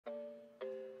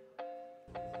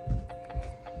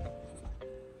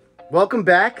Welcome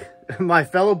back, my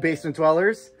fellow basement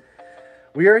dwellers.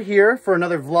 We are here for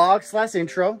another vlog /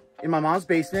 intro in my mom's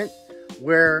basement,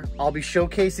 where I'll be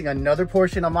showcasing another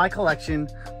portion of my collection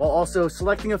while also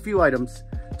selecting a few items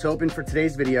to open for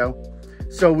today's video.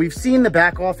 So we've seen the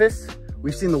back office,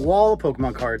 we've seen the wall of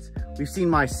Pokemon cards, we've seen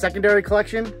my secondary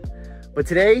collection, but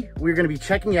today we're going to be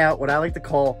checking out what I like to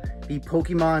call the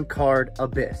Pokemon card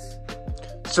abyss.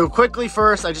 So quickly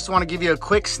first, I just want to give you a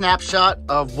quick snapshot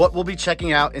of what we'll be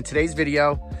checking out in today's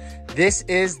video. This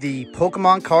is the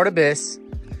Pokemon card abyss.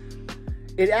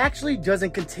 It actually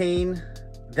doesn't contain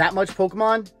that much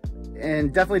Pokemon,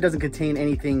 and definitely doesn't contain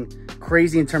anything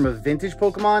crazy in terms of vintage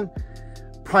Pokemon.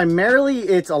 Primarily,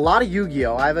 it's a lot of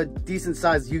Yu-Gi-Oh! I have a decent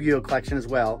sized Yu-Gi-Oh! Collection as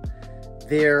well.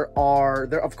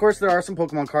 Of course, there are some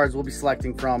Pokemon cards we'll be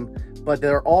selecting from, but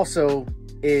there also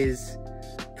is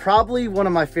probably one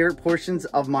of my favorite portions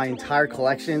of my entire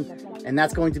collection, and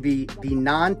that's going to be the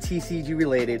non-TCG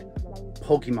related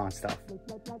Pokemon stuff.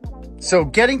 So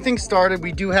getting things started,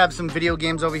 we do have some video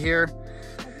games over here.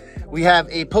 We have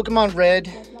a Pokemon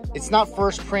Red. It's not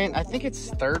first print, I think it's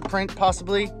third print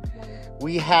possibly.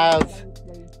 We have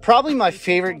probably my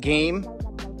favorite game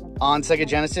on Sega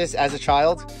Genesis as a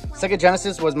child. Sega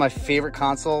Genesis was my favorite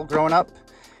console growing up.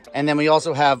 And then we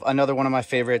also have another one of my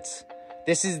favorites.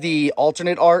 This is the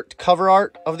alternate art, cover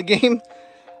art of the game.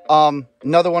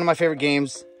 Another one of my favorite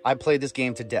games. I played this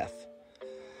game to death.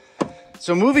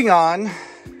 So moving on,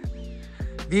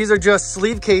 these are just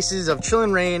sleeve cases of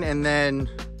Chillin' Reign, and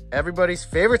then everybody's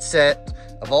favorite set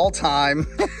of all time,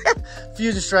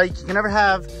 Fusion Strike. You can never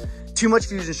have too much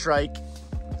Fusion Strike.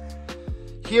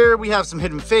 Here we have some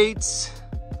Hidden Fates,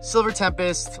 Silver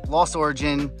Tempest, Lost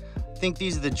Origin. I think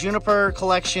these are the Juniper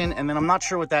collection, and then I'm not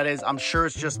sure what that is. I'm sure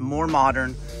it's just more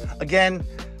modern. Again,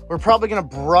 we're probably gonna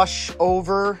brush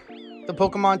over the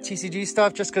Pokemon TCG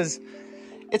stuff just because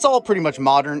it's all pretty much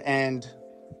modern and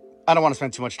I don't want to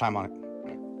spend too much time on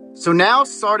it. So now,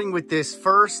 starting with this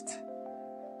first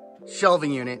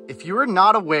shelving unit, if you were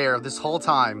not aware this whole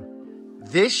time,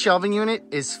 this shelving unit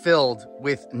is filled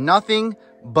with nothing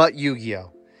but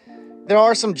Yu-Gi-Oh! There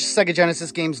are some Sega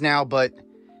Genesis games now, but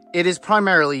it is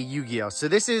primarily Yu-Gi-Oh! So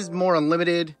this is more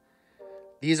unlimited.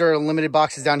 These are unlimited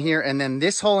boxes down here. And then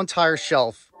this whole entire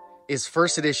shelf is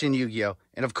first edition Yu-Gi-Oh!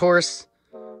 And of course,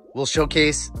 we'll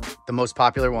showcase the most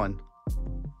popular one.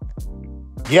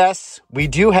 Yes, we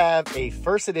do have a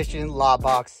first edition lot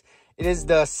box. It is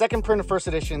the second print of first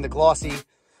edition, the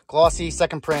glossy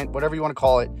second print, whatever you want to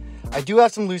call it. I do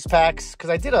have some loose packs because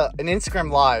I did an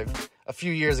Instagram live a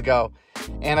few years ago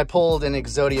and I pulled an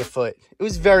Exodia foot. It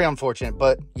was very unfortunate,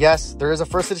 but yes, there is a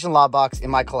first edition lot box in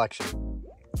my collection.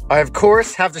 I, of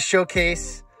course, have to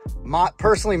showcase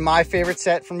personally my favorite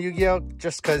set from Yu-Gi-Oh!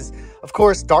 Just because, of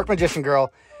course, Dark Magician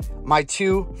Girl, my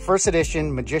 2 first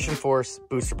edition Magician Force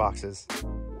booster boxes.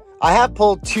 I have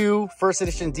pulled 2 first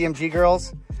edition DMG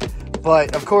Girls,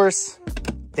 but of course,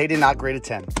 they did not grade a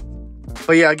 10.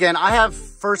 But yeah, again, I have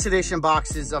first edition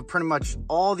boxes of pretty much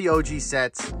all the OG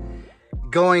sets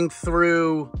going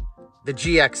through the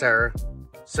GX era.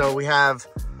 So we have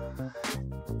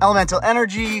Elemental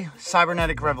Energy,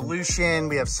 Cybernetic Revolution,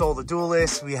 we have Soul the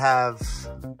Duelist, we have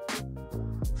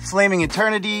Flaming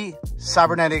Eternity,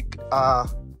 Cybernetic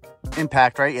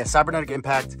Impact, right? Yeah, Cybernetic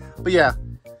Impact. But yeah,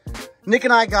 Nick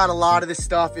and I got a lot of this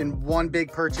stuff in one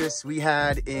big purchase we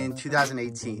had in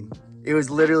 2018. It was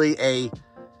literally a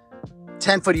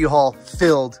 10-foot U-Haul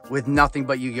filled with nothing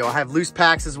but Yu-Gi-Oh! I have loose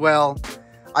packs as well.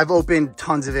 I've opened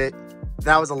tons of it.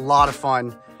 That was a lot of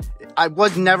fun. I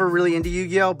was never really into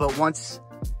Yu-Gi-Oh! But once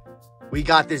we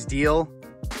got this deal,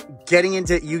 getting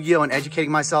into Yu-Gi-Oh! And educating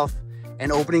myself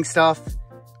and opening stuff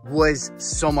was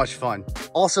so much fun.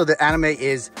 Also, the anime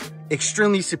is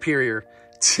extremely superior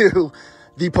to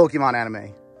the Pokemon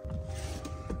anime.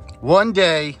 One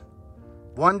day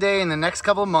in the next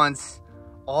couple of months,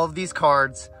 all of these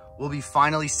cards will be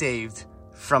finally saved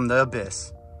from the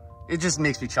abyss. It just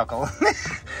makes me chuckle.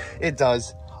 It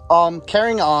does.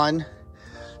 Carrying on.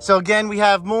 So again, we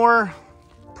have more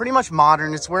pretty much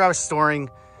modern. It's where I was storing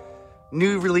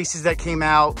new releases that came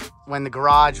out when the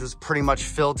garage was pretty much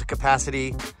filled to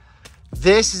capacity.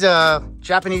 This is a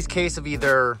Japanese case of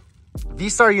either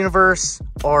V-Star Universe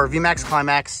or VMAX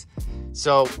Climax.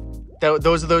 So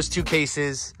those are those 2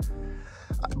 cases.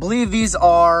 I believe these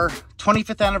are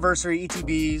 25th anniversary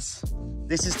ETBs.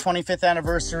 This is 25th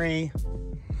anniversary.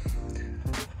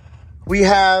 We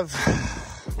have,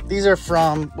 these are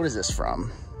from, what is this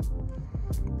from?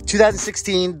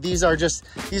 2016. These are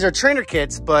trainer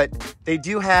kits, but they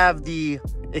do have the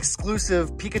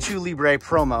exclusive Pikachu Libre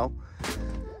promo.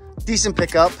 Decent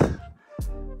pickup.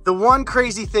 The one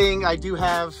crazy thing I do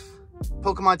have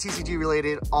Pokemon TCG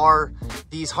related are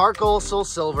these Heart Gold, Soul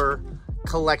Silver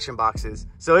collection boxes.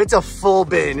 So it's a full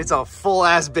bin. It's a full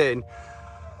ass bin.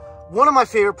 One of my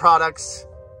favorite products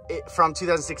from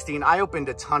 2016. I opened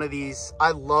a ton of these.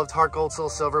 I loved Heart Gold, Soul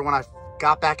Silver when I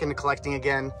got back into collecting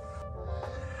again.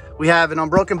 We have an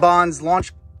Unbroken Bonds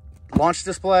launch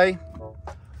display.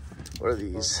 What are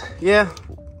these? Yeah,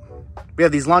 we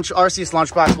have these Arceus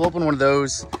launch box. We'll open one of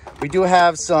those. We do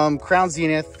have some Crown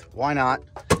Zenith. Why not?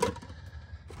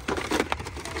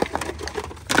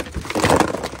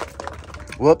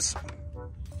 Whoops.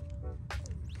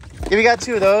 Yeah, we got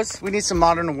two of those. We need some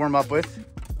modern to warm up with.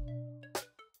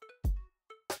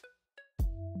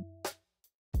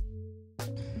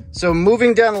 So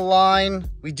moving down the line,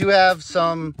 we do have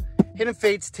some Hidden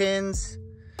Fates tins.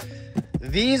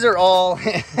 These are all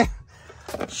Team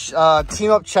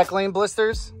Up Check Lane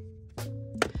blisters.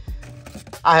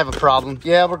 I have a problem.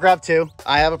 Yeah, we'll grab two.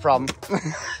 I have a problem.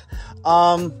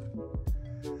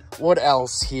 What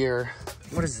else here?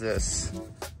 What is this?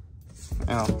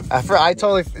 Oh, I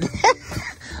totally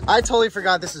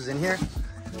forgot this was in here.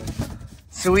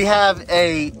 So we have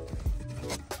a,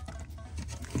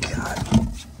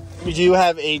 we do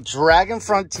have a Dragon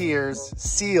Frontiers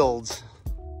sealed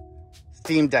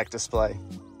theme deck display.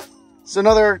 So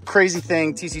another crazy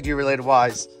thing TCG related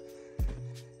wise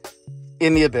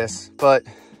in the Abyss, but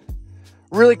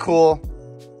really cool.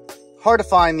 Hard to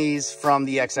find these from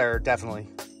the X era, definitely.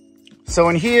 So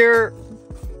in here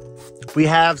we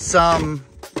have some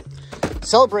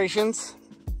celebrations.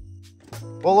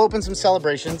 We'll open some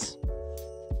celebrations.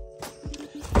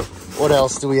 What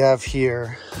else do we have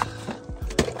here?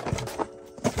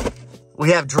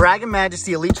 We have Dragon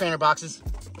Majesty Elite Trainer boxes.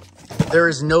 There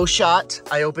is no shot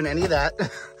I open any of that.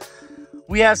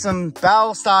 We have some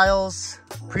Battle Styles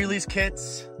pre-release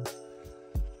kits.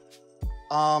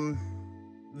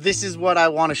 This is what I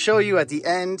want to show you at the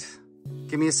end.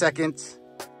 Give me a second.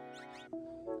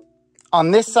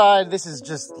 On this side, this is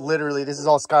just literally, this is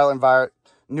all Scarlet and Violet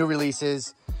new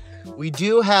releases. We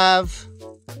do have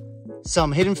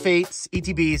some Hidden Fates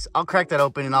ETBs. I'll crack that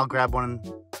open and I'll grab one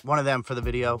of them for the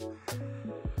video.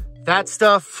 That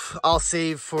stuff I'll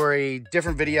save for a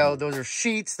different video. Those are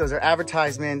sheets, those are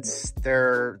advertisements.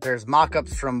 There's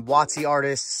mock-ups from WotC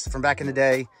artists from back in the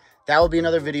day. That will be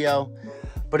another video.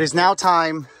 But it's now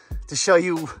time to show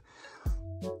you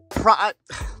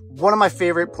one of my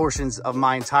favorite portions of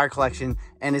my entire collection,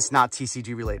 and it's not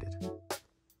TCG related.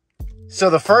 So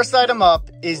the first item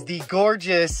up is the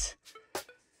gorgeous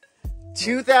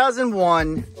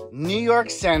 2001 New York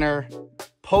Center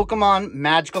Pokemon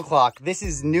Magical Clock. This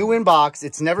is new in box.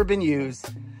 It's never been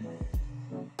used.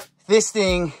 This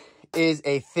thing is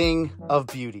a thing of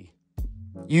beauty.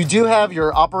 You do have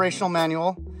your operational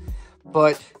manual,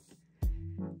 but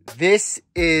this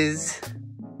is,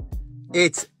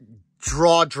 it's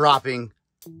jaw-dropping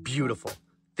beautiful.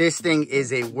 This thing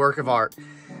is a work of art.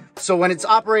 So when it's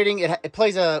operating, it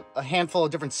plays a handful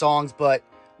of different songs, but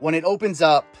when it opens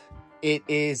up,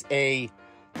 it's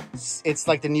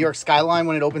like the New York skyline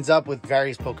when it opens up with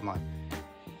various Pokemon.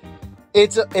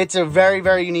 It's a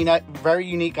very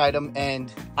unique item,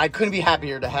 and I couldn't be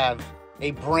happier to have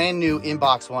a brand new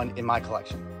inbox one in my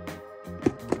collection.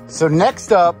 So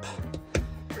next up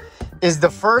is the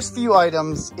first few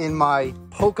items in my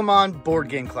Pokemon board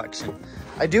game collection.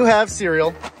 I do have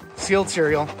cereal, sealed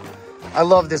cereal. I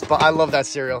love this, but I love that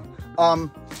cereal.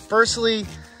 Firstly,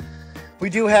 we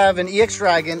do have an EX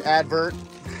Dragon advert.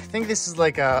 I think this is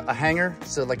like a hanger,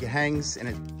 so like it hangs and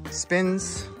it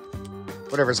spins,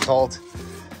 whatever it's called.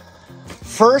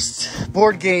 First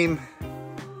board game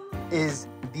is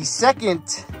the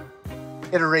second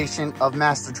iteration of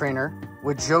Master Trainer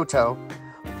with Johto,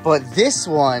 but this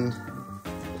one,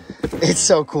 it's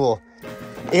so cool.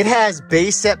 It has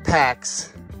base set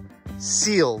packs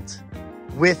sealed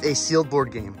with a sealed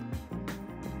board game.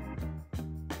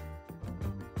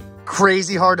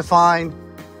 Crazy hard to find.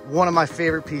 One of my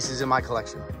favorite pieces in my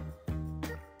collection.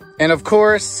 And of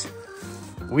course,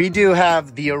 we do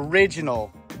have the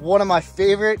original, one of my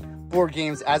favorite board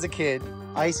games as a kid.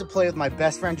 I used to play with my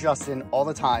best friend Justin all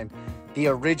the time. The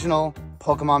original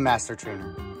Pokemon Master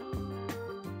Trainer.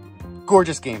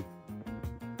 Gorgeous game.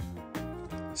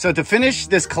 So to finish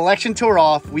this collection tour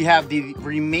off, we have the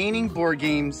remaining board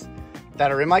games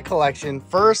that are in my collection.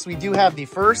 First, we do have the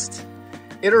first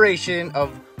iteration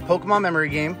of Pokemon Memory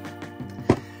Game.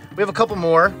 We have a couple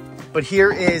more, but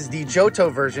here is the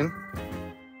Johto version.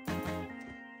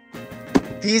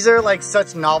 These are like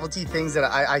such novelty things that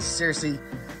I seriously,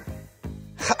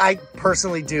 I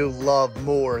personally do love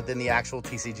more than the actual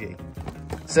TCG.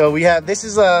 So we have, this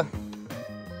is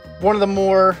one of the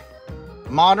more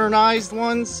modernized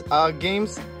ones,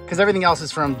 games, because everything else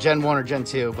is from Gen 1 or Gen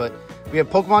 2, but we have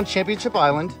Pokemon Championship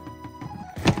Island.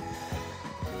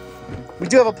 We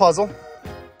do have a puzzle.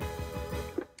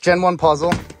 Gen 1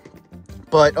 puzzle.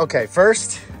 But, okay,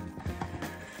 first,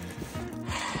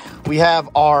 we have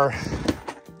our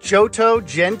Johto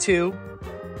Gen 2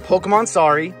 Pokemon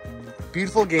Sorry.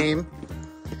 Beautiful game.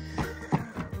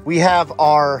 We have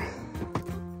our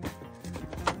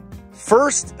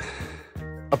first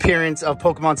appearance of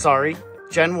Pokemon Sorry,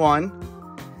 Gen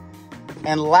 1.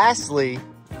 And lastly,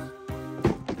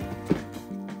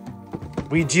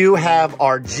 we do have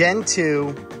our Gen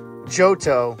 2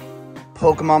 Johto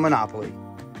Pokemon Monopoly.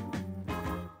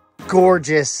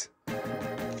 Gorgeous,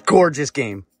 gorgeous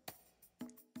game.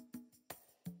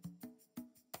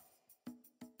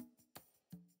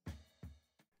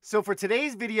 So for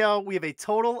today's video, we have a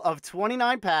total of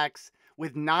 29 packs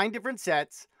with 9 different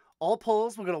sets. All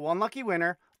polls will go to one lucky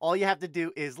winner. All you have to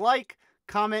do is like,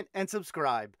 comment, and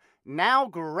subscribe. Now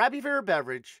grab your favorite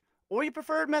beverage or your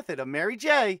preferred method of Mary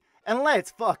J, and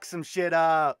let's fuck some shit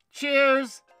up.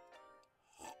 Cheers!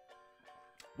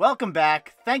 Welcome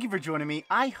back. Thank you for joining me.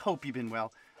 I hope you've been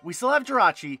well. We still have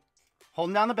Jirachi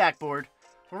holding down the backboard.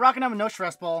 We're rocking out with no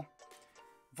stress ball.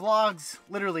 Vlogs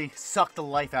literally suck the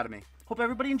life out of me. Hope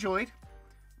everybody enjoyed.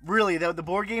 Really, though, the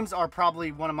board games are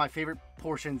probably one of my favorite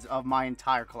portions of my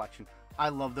entire collection. I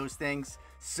love those things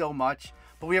so much.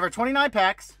 But we have our 29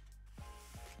 packs.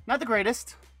 Not the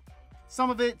greatest. Some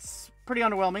of it's pretty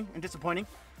underwhelming and disappointing.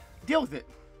 Deal with it.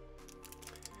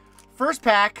 First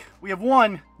pack, we have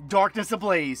one Darkness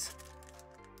Ablaze.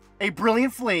 A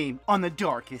brilliant flame on the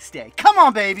darkest day. Come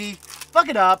on, baby. Fuck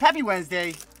it up. Happy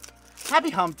Wednesday.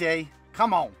 Happy hump day.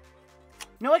 Come on.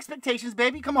 No expectations,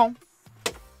 baby. Come on.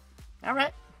 All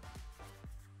right.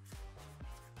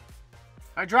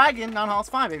 Our dragon, non-hall, it's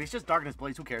fine, baby. It's just Darkness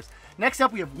Blaze. Who cares? Next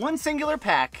up, we have one singular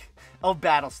pack of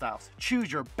battle styles.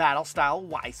 Choose your battle style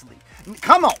wisely.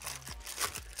 Come on.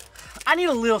 I need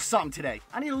a little something today.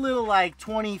 I need a little, like,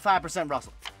 25%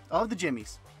 rustle of the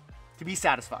jimmies to be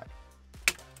satisfied.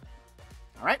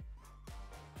 All right.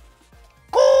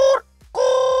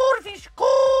 Fish.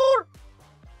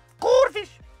 Fish.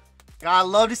 I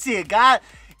love to see it. Gotta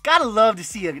love to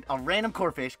see a random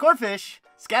Corphish. Corphish,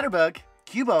 Scatterbug,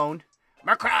 Cubone,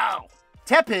 Murkrow,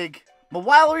 Tepig,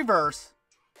 Mawile Reverse,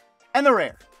 and the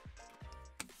rare.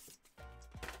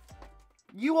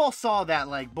 You all saw that,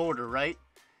 like, border, right?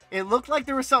 It looked like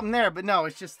there was something there, but no,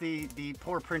 it's just the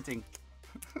poor printing.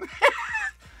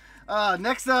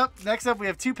 Next up, we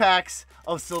have 2 packs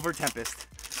of Silver Tempest.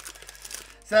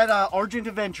 It's that Argent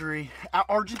Adventure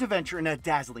in a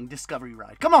dazzling discovery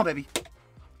ride. Come on, baby. All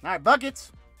right,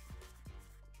 buckets.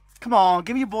 Come on,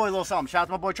 give me your boy a little something. Shout out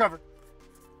to my boy Trevor.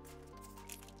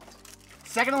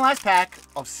 Second and last pack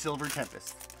of Silver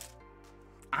Tempest.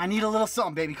 I need a little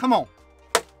something, baby. Come on.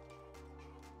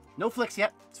 No flicks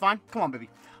yet. It's fine. Come on, baby.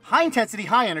 High intensity,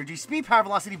 high energy, speed, power,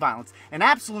 velocity, violence, and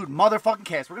absolute motherfucking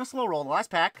chaos. We're going to slow roll the last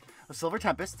pack of Silver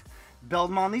Tempest.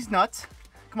 Build them on these nuts.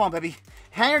 Come on, baby.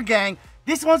 Hanger Gang.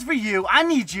 This one's for you. I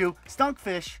need you.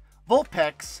 Stunkfish,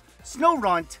 Vulpix,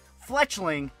 Snorunt,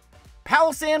 Fletchling,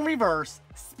 Palossand Reverse,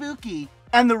 Spooky,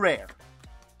 and the rare.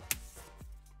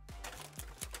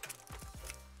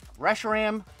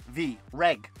 Reshiram V.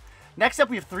 Reg. Next up,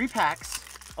 we have 3 packs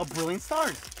of Brilliant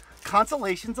Stars.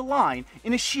 Constellations align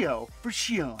in a show for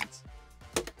Shions.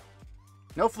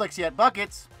 No flicks yet.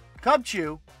 Buckets,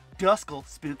 Cubchoo, Duskull,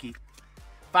 Spooky.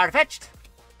 Fire Fetched,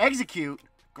 Execute,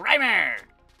 Grimer,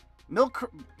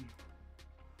 Milk.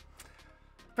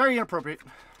 Very inappropriate.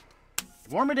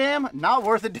 Wormadam, not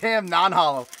worth a damn,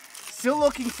 non-hollow. Still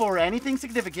looking for anything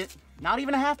significant. Not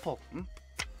even a half pull.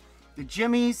 The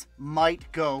jimmies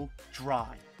might go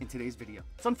dry in today's video.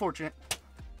 It's unfortunate.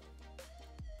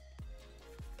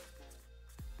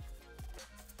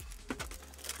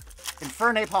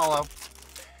 Infernape Hollow.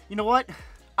 You know what?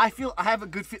 I have a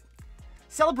good feel.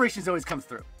 Celebrations always comes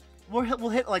through. We'll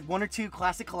hit like 1 or 2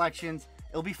 classic collections.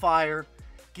 It'll be fire.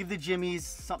 Give the jimmies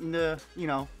something to, you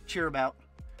know, cheer about.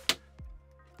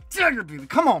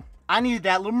 Come on. I needed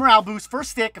that little morale boost.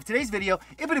 First stick of today's video.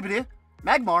 Ibidibidi,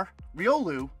 Magmar,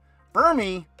 Riolu,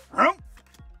 Burmy.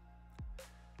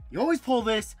 You always pull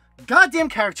this goddamn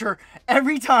character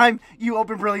every time you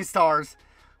open Brilliant Stars.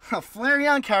 A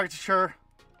Flareon caricature.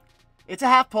 It's a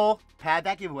half pull. Pad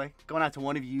that giveaway. Going out to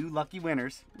one of you lucky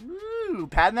winners. Woo!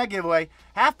 Padding that giveaway.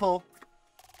 Half pull.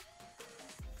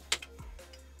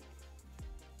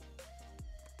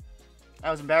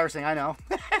 That was embarrassing, I know.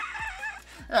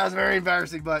 That was very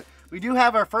embarrassing, but we do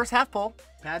have our first half pull.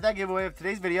 Pad that giveaway of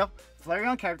today's video.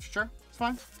 Flareon caricature. It's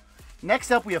fine.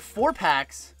 Next up, we have 4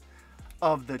 packs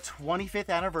of the 25th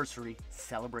anniversary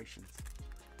celebrations.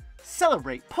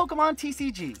 Celebrate Pokemon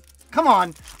TCG. Come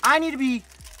on, I need to be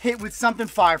hit with something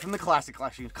fire from the Classic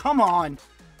Collection. Come on.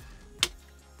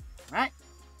 Alright,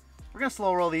 we're going to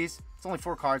slow roll these. It's only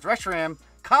 4 cards. Reshiram,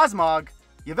 Cosmog,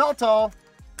 Yveltal.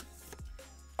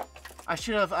 I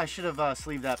should have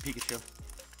sleeved that Pikachu.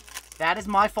 That is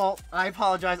my fault. I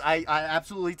apologize. I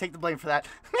absolutely take the blame for that.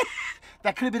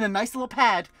 That could have been a nice little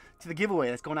pad to the giveaway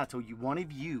that's going out to one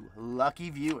of you lucky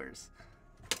viewers.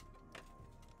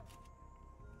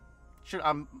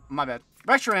 My bad.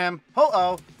 Reshiram,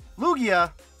 Ho-Oh,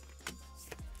 Lugia.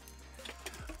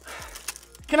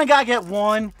 Can a guy get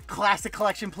one Classic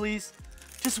Collection, please?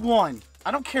 Just one.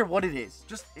 I don't care what it is.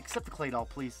 Just accept the Claydol,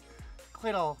 please.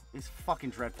 Claydol is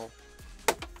fucking dreadful.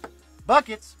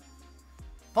 Buckets.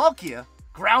 Palkia.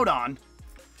 Groudon.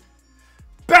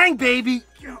 Bang, baby!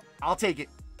 I'll take it.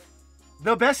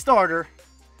 The best starter.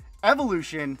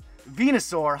 Evolution.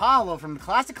 Venusaur. Holo from the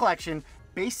Classic Collection.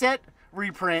 Base set.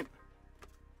 Reprint.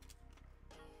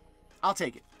 I'll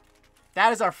take it.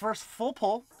 That is our first full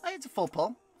pull. It's a full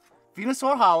pull.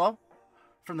 Venusaur Holo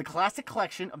from the Classic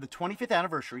Collection of the 25th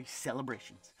Anniversary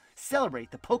Celebrations.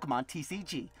 Celebrate the Pokemon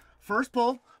TCG. First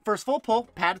pull, first full pull.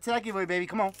 Pad it to that giveaway, baby.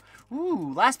 Come on.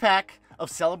 Ooh, last pack of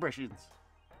Celebrations.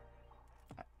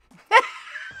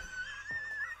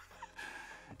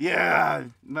 Yeah.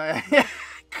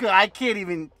 I can't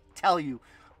even tell you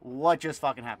what just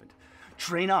fucking happened.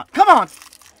 Train on. Come on.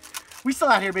 We still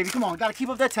out here, baby. Come on. Got to keep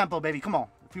up that tempo, baby. Come on.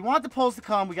 If we want the pulls to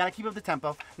come, we got to keep up the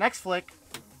tempo. Next flick.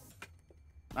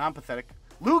 I'm pathetic.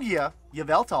 Lugia,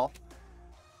 Yveltal.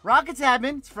 Rocket's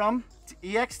admin. It's from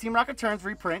EX Team Rocket Turns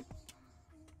reprint.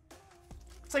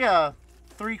 It's like a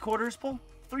 3/4 pull.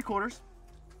 3/4.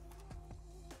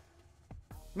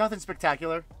 Nothing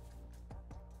spectacular.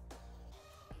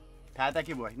 Pad that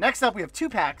giveaway. Next up, we have 2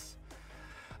 packs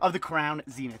of the Crown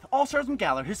Zenith. All-Stars from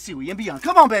Galar, Hisui, and beyond.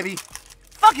 Come on, baby.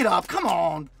 Fuck it up. Come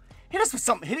on. Hit us with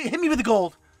something. Hit me with the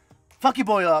gold. Fuck your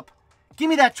boy up. Give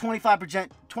me that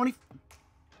 25%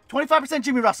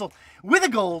 Jimmy Russell with a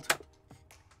gold.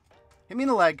 Hit me in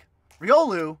the leg.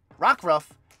 Riolu,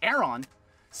 Rockruff, Aron,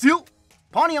 Seal,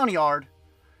 Pawniard,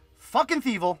 fucking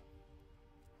Thievul,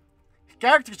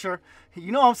 Caricature.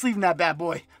 You know I'm sleeving that bad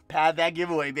boy. Pad that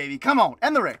giveaway, baby. Come on.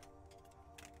 End the rare.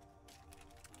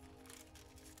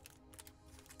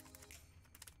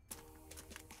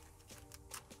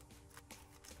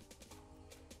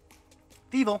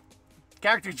 Thievul,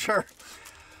 Caricature.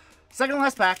 Second and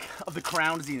last pack of the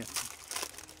Crown Zenith.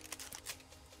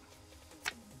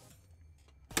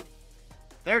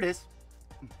 There it is.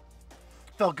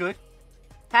 Felt good.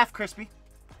 Half crispy.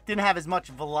 Didn't have as much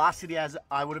velocity as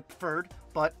I would have preferred,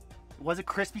 but it was a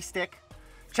crispy stick.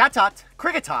 Chatot,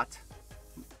 Kricketot,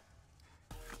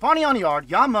 Pawniard,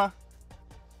 Yama.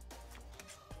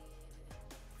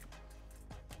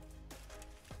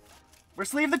 We're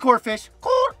sleeve the Corphish.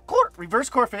 Reverse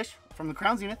Corphish from the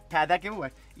Crown Zenith. Pad that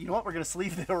giveaway. You know what? We're going to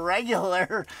sleeve the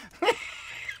regular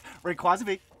Rayquaza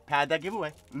V. Pad that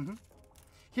giveaway.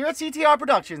 Here at CTR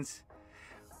Productions,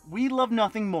 we love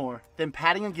nothing more than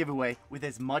padding a giveaway with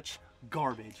as much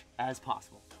garbage as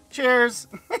possible. Cheers!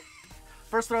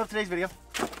 First throw of today's video.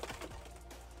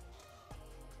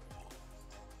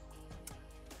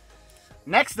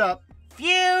 Next up,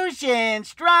 Fusion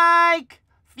Strike!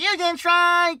 Fusion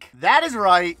Strike! That is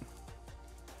right.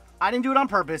 I didn't do it on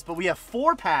purpose, but we have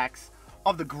 4 packs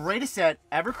of the greatest set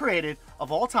ever created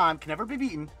of all time, can never be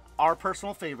beaten, our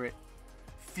personal favorite,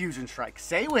 Fusion Strike.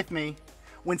 Say it with me,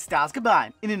 when styles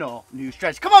combine in an all-new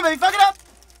stretch. Come on, baby, fuck it up!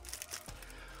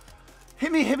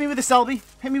 Hit me with a Selby,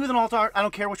 hit me with an Alt-Art, I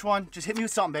don't care which one, just hit me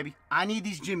with something, baby. I need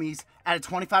these Jimmies at a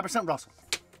 25% Russell.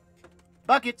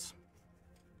 Buckets.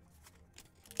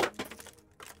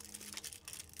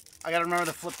 I gotta remember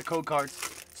to flip the code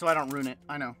cards so I don't ruin it,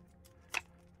 I know.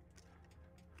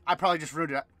 I probably just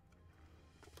ruined it.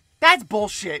 That's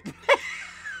bullshit.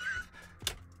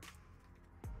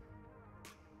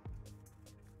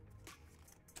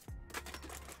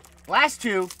 Last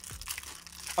 2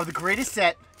 of the greatest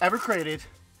set ever created,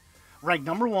 ranked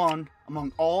 #1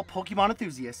 among all Pokemon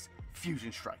enthusiasts,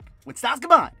 Fusion Strike. When styles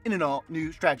combine in an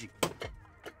all-new strategy.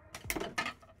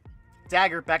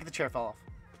 Dagger, back of the chair fell off.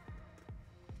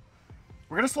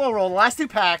 We're going to slow roll the last 2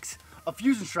 packs of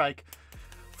Fusion Strike.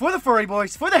 For the furry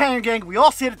boys, for the hanger gang, we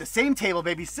all sit at the same table,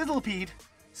 baby. Sizzlepede,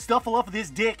 stuffle up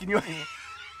this dick in your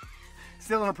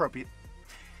still inappropriate.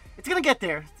 It's gonna get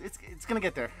there. It's gonna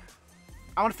get there.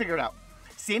 I want to figure it out.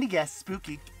 Sandy Guest,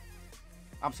 Spooky.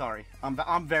 I'm sorry.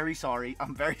 I'm very sorry.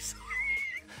 I'm very sorry.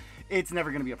 It's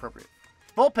never gonna be appropriate.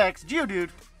 Vulpix, Geodude.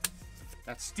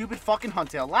 That stupid fucking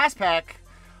Huntail. Last pack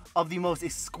of the most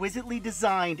exquisitely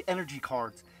designed energy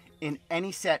cards in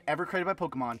any set ever created by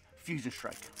Pokemon, Fusion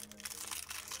Strike.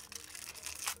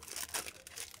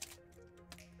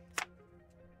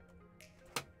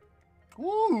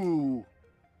 Ooh.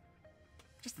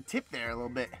 Just the tip there a little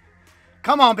bit.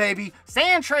 Come on, baby.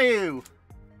 Sandshrew.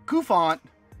 Koufant.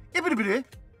 Ibidibidi.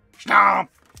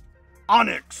 Stomp.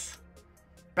 Onyx.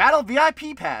 Battle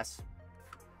VIP Pass.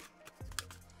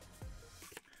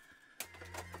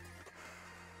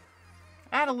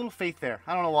 I had a little faith there.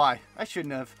 I don't know why. I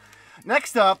shouldn't have.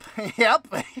 Next up. Yep.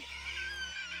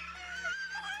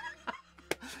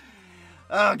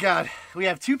 Oh, God. We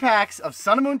have 2 packs of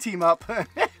Sun and Moon Team Up.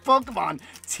 Pokemon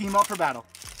Team Up for battle.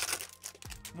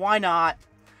 Why not?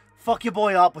 Fuck your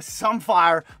boy up with some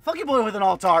fire. Fuck your boy with an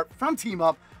alt-art from Team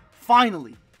Up.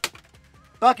 Finally.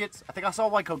 Buckets. I think I saw a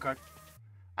white code card.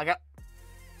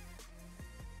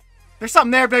 There's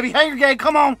something there, baby. Hanger Gang,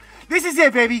 come on. This is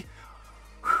it, baby.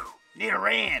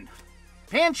 Nidoran.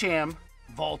 Pancham.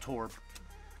 Voltorb.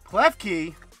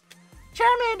 Klefki.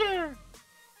 Charmander.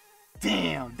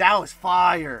 Damn, that was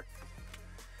fire.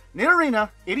 Nidorina,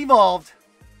 it evolved.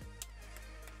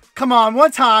 Come on,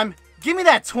 one time. Give me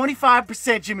that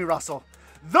 25% Jimmy Russell.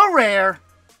 The rare.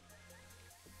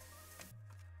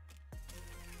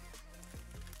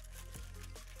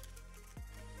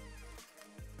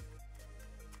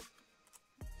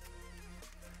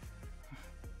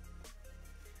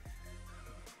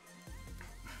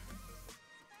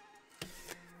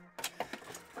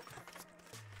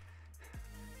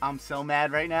 I'm so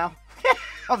mad right now.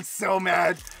 I'm so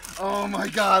mad. Oh my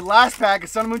God. Last pack of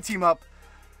Sun and Moon Team Up.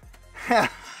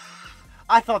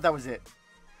 I thought that was it.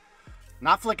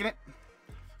 Not flicking it.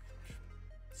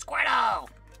 Squirtle.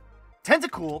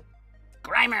 Tentacool.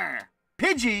 Grimer.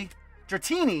 Pidgey.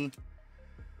 Dratini.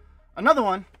 Another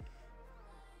one.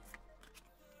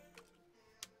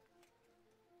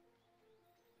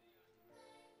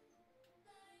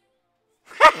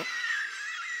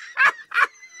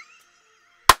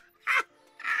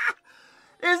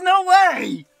 There's no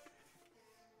way!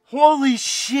 Holy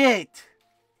shit!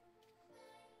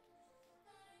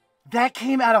 That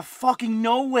came out of fucking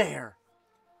nowhere.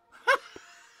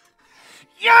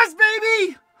 Yes,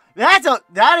 baby!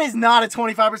 That is not a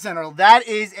 25% Earl. That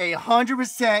is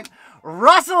 100%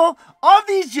 Russell of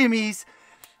these Jimmies.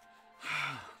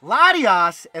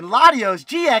 Latios and Latios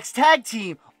GX Tag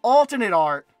Team alternate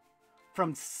art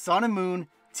from Sun and Moon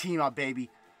Team Up, baby.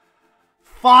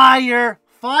 Fire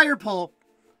pull.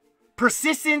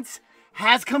 Persistence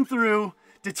has come through.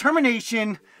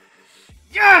 Determination.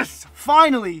 Yes!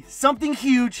 Finally, something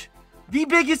huge. The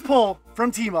biggest pull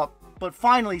from Team Up. But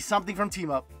finally, something from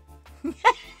Team Up.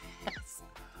 Yes!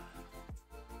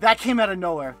 That came out of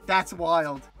nowhere. That's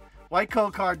wild. White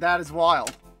code card, that is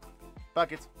wild.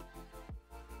 Buckets.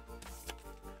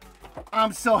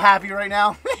 I'm so happy right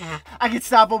now. I can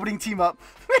stop opening Team Up.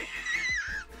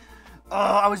 Oh,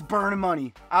 I was burning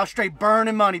money. I was straight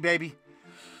burning money, baby.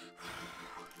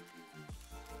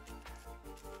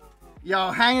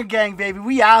 Yo, Hanger Gang, baby.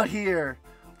 We out here.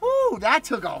 Woo, that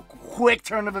took a quick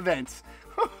turn of events.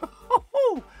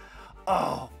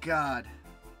 Oh, God.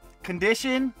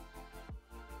 Condition.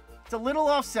 It's a little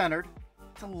off-centered.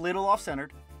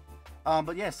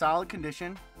 But yeah, solid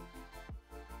condition.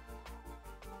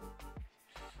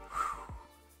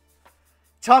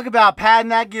 Talk about padding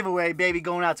that giveaway, baby.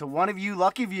 Going out to one of you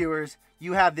lucky viewers.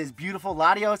 You have this beautiful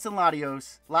Latios and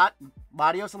Latios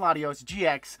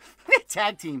GX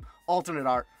Tag Team alternate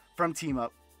art from Team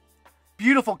Up.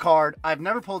 Beautiful card. I've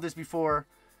never pulled this before.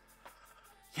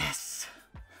 Yes.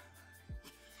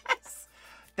 Yes.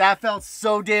 That felt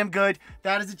so damn good.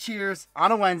 That is a cheers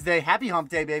on a Wednesday. Happy hump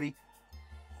day, baby.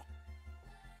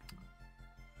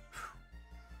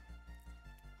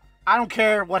 I don't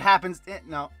care what happens.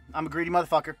 No, I'm a greedy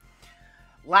motherfucker.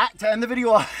 To end the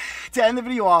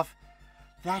video off,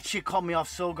 that shit caught me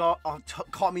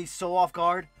so off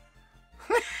guard.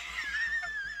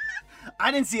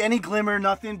 I didn't see any glimmer,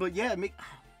 nothing, but yeah, I'm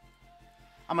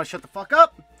gonna shut the fuck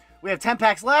up. We have 10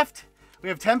 packs left. We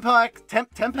have 10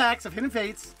 packs of Hidden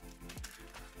Fates.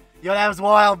 Yo, that was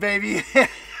wild, baby.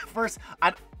 First,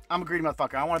 I'm a greedy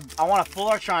motherfucker. I want a full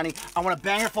art shiny. I want a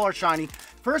banger full art shiny.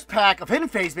 First pack of Hidden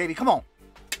Fates, baby. Come on.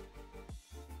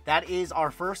 That is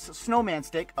our first snowman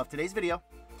stick of today's video.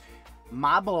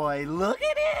 My boy, look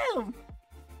at him.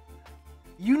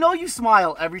 You know you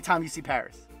smile every time you see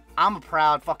Paris. I'm a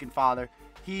proud fucking father.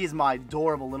 He is my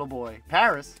adorable little boy.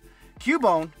 Paris,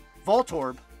 Cubone,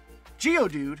 Voltorb,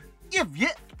 Geodude,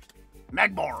 Yugioh,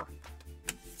 Magmar.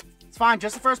 It's fine,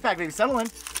 just the first pack, baby. Settle in.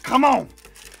 Come on.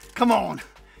 Come on.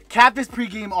 Cap this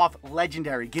pregame off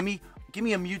legendary. Give me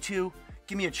a Mewtwo.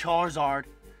 Give me a Charizard.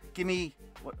 Give me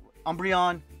what,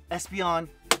 Umbreon, Espeon.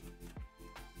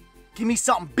 Give me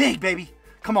something big, baby.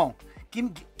 Come on.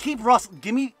 Keep Russell.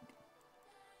 Give me.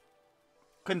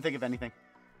 Couldn't think of anything.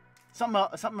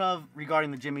 Something of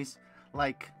regarding the Jimmies,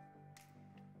 like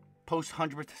post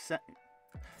 100%.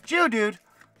 Geodude,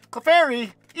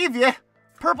 Clefairy, Yugioh,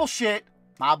 purple shit,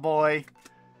 my boy.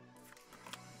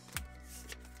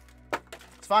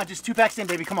 It's fine, just 2 packs in,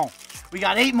 baby. Come on, we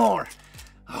got 8 more.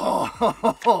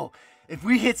 Oh, if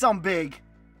we hit something big,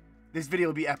 this video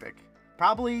will be epic.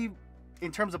 Probably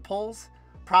in terms of pulls,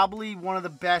 probably one of the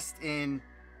best in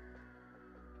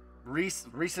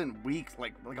recent weeks,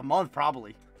 like a month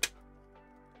probably.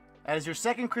 That is your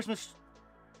second Christmas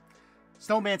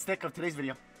snowman stick of today's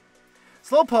video.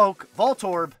 Slowpoke,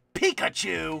 Voltorb,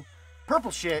 Pikachu,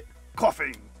 purple shit,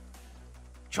 coughing.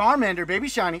 Charmander, baby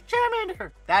shiny,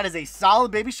 Charmander. That is a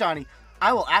solid baby shiny.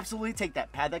 I will absolutely take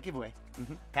that. Pad that giveaway.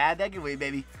 Pad that giveaway,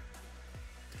 baby.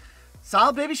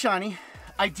 Solid baby shiny.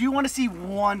 I do want to see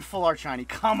one full art shiny.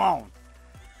 Come on.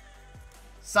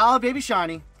 Solid baby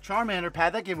shiny. Charmander,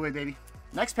 pad that giveaway, baby.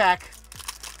 Next pack.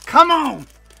 Come on.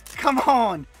 Come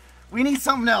on. We need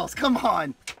something else. Come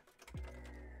on.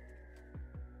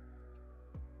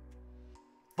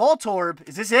 Voltorb.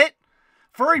 Is this it?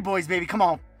 Furry boys, baby. Come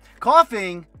on.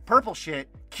 Coughing. Purple shit.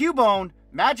 Cubone.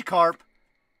 Magikarp.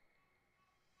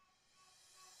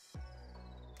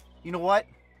 You know what?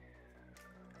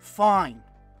 Fine.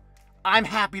 I'm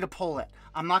happy to pull it.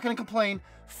 I'm not going to complain.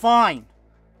 Fine.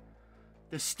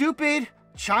 The stupid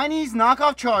Chinese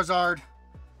knockoff Charizard.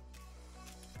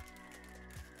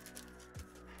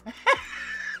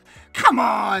 Come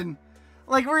on.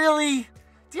 Like, really?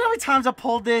 Do you know how many times I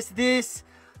pulled this?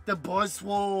 The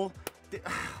Buzzwole,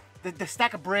 the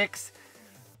stack of bricks.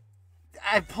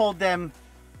 I've pulled them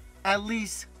at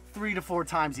least 3 to 4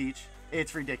 times each.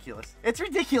 It's ridiculous. It's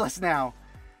ridiculous now.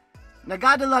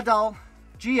 Nagadaladal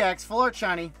GX, full art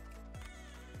shiny.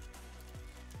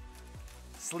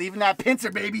 Sleeving that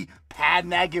pincer, baby.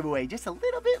 Padding that giveaway just a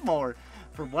little bit more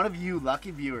for one of you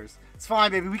lucky viewers. It's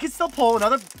fine, baby. We can still pull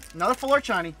another full art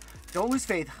shiny. Don't lose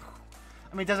faith.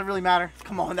 I mean, it doesn't really matter.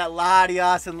 Come on, that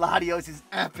Latios and Latios is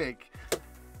epic.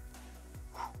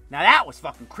 Now that was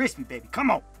fucking crispy, baby.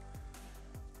 Come on.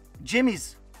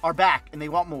 Jimmies are back and they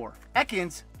want more.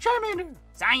 Ekans, Charmander,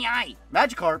 Zai,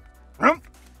 Magikarp, Rump.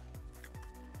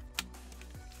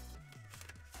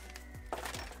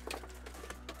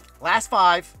 Last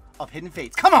 5 of Hidden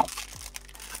Fates. Come on.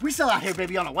 We still out here,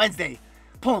 baby, on a Wednesday.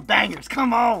 Pulling bangers.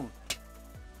 Come on.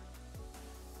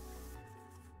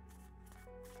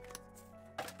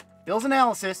 Bill's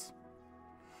analysis.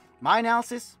 My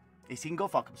analysis is he can go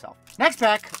fuck himself. Next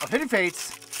pack of Hidden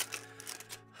Fates.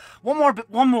 One more.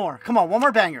 Come on, one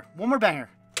more banger. One more banger.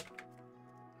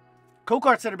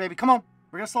 Co-card setter, baby. Come on.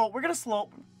 We're gonna slow. We're gonna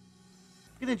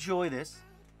enjoy this.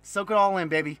 Soak it all in,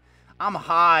 baby. I'm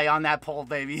high on that pull,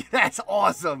 baby. That's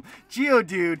awesome.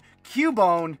 Geodude,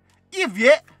 Cubone,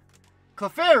 Yugioh,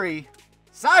 Clefairy,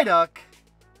 Psyduck,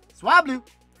 Swablu,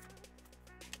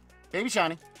 baby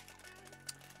shiny.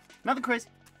 Nothing crazy,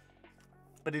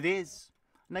 but it is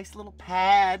a nice little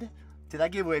pad to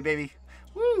that giveaway, baby.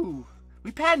 Woo!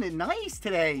 We padded it nice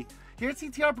today here at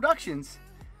CTR Productions.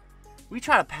 We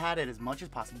try to pad it as much as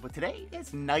possible, but today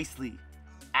it's nicely,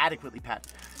 adequately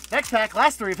padded. Next pack,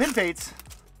 last 3 of Hidden Fates.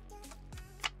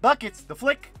 Buckets, the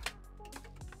flick.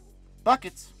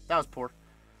 Buckets, that was poor.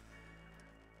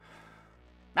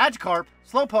 Magikarp,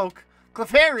 Slowpoke,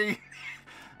 Clefairy.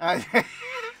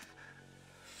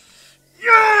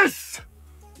 Yes!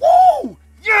 Woo!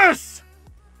 Yes!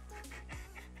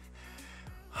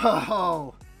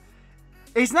 Oh.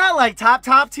 It's not like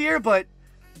top tier, but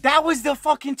that was the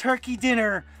fucking turkey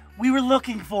dinner we were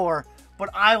looking for.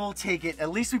 But I will take it. At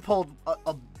least we pulled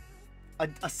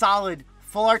a solid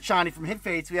full art shiny from Hidden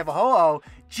Fates. We have a Ho-Oh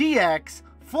GX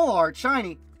full art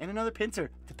shiny and another pincer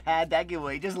to pad that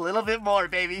giveaway just a little bit more,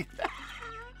 baby.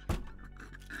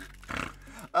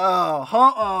 Oh,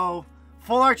 Ho-Oh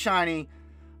full art shiny.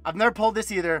 I've never pulled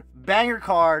this either. Banger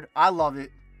card. I love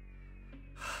it.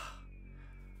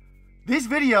 This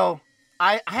video,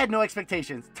 I had no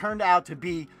expectations. Turned out to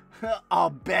be a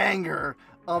banger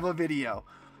of a video.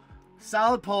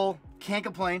 Solid pull. Can't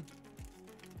complain.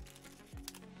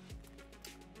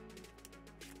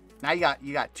 Now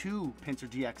you got 2 Pincer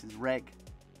GXs, reg.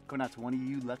 Going out to one of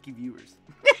you lucky viewers.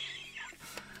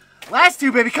 Last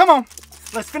 2, baby. Come on.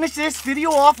 Let's finish this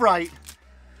video off right.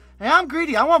 And I'm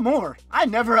greedy. I want more.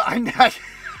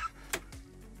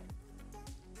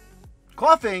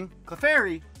 Coughing,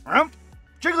 Clefairy,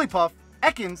 Jigglypuff,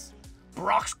 Ekans,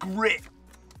 Brock's Grit.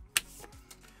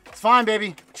 It's fine,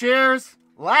 baby. Cheers.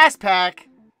 Last pack.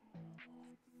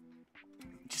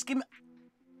 Just give me...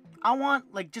 I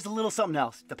want, like, just a little something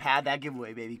else to pad that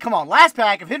giveaway, baby. Come on, last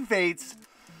pack of Hidden Fates.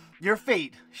 Your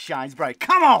fate shines bright.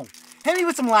 Come on! Hit me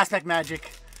with some last pack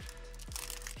magic.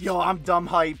 Yo, I'm dumb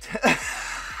hyped.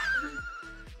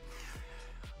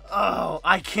 Oh,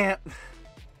 I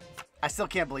still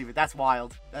can't believe it. That's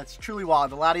wild. That's truly wild.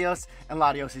 The Latios and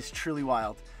Latios is truly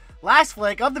wild. Last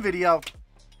flick of the video.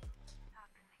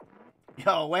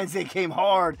 Yo, Wednesday came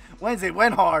hard. Wednesday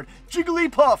went hard.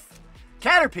 Jigglypuff.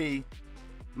 Caterpie.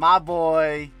 My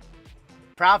boy.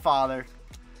 Proudfather.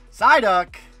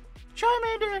 Psyduck.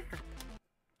 Charmander.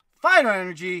 Final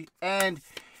Energy. And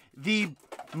the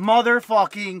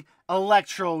motherfucking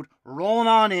Electrode rolling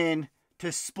on in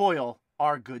to spoil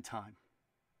our good time.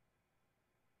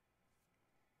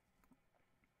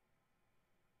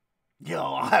 Yo,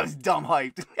 I was dumb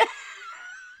hyped. Yes.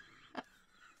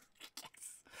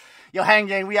 Yo, Hang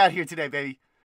Gang, we out here today, baby.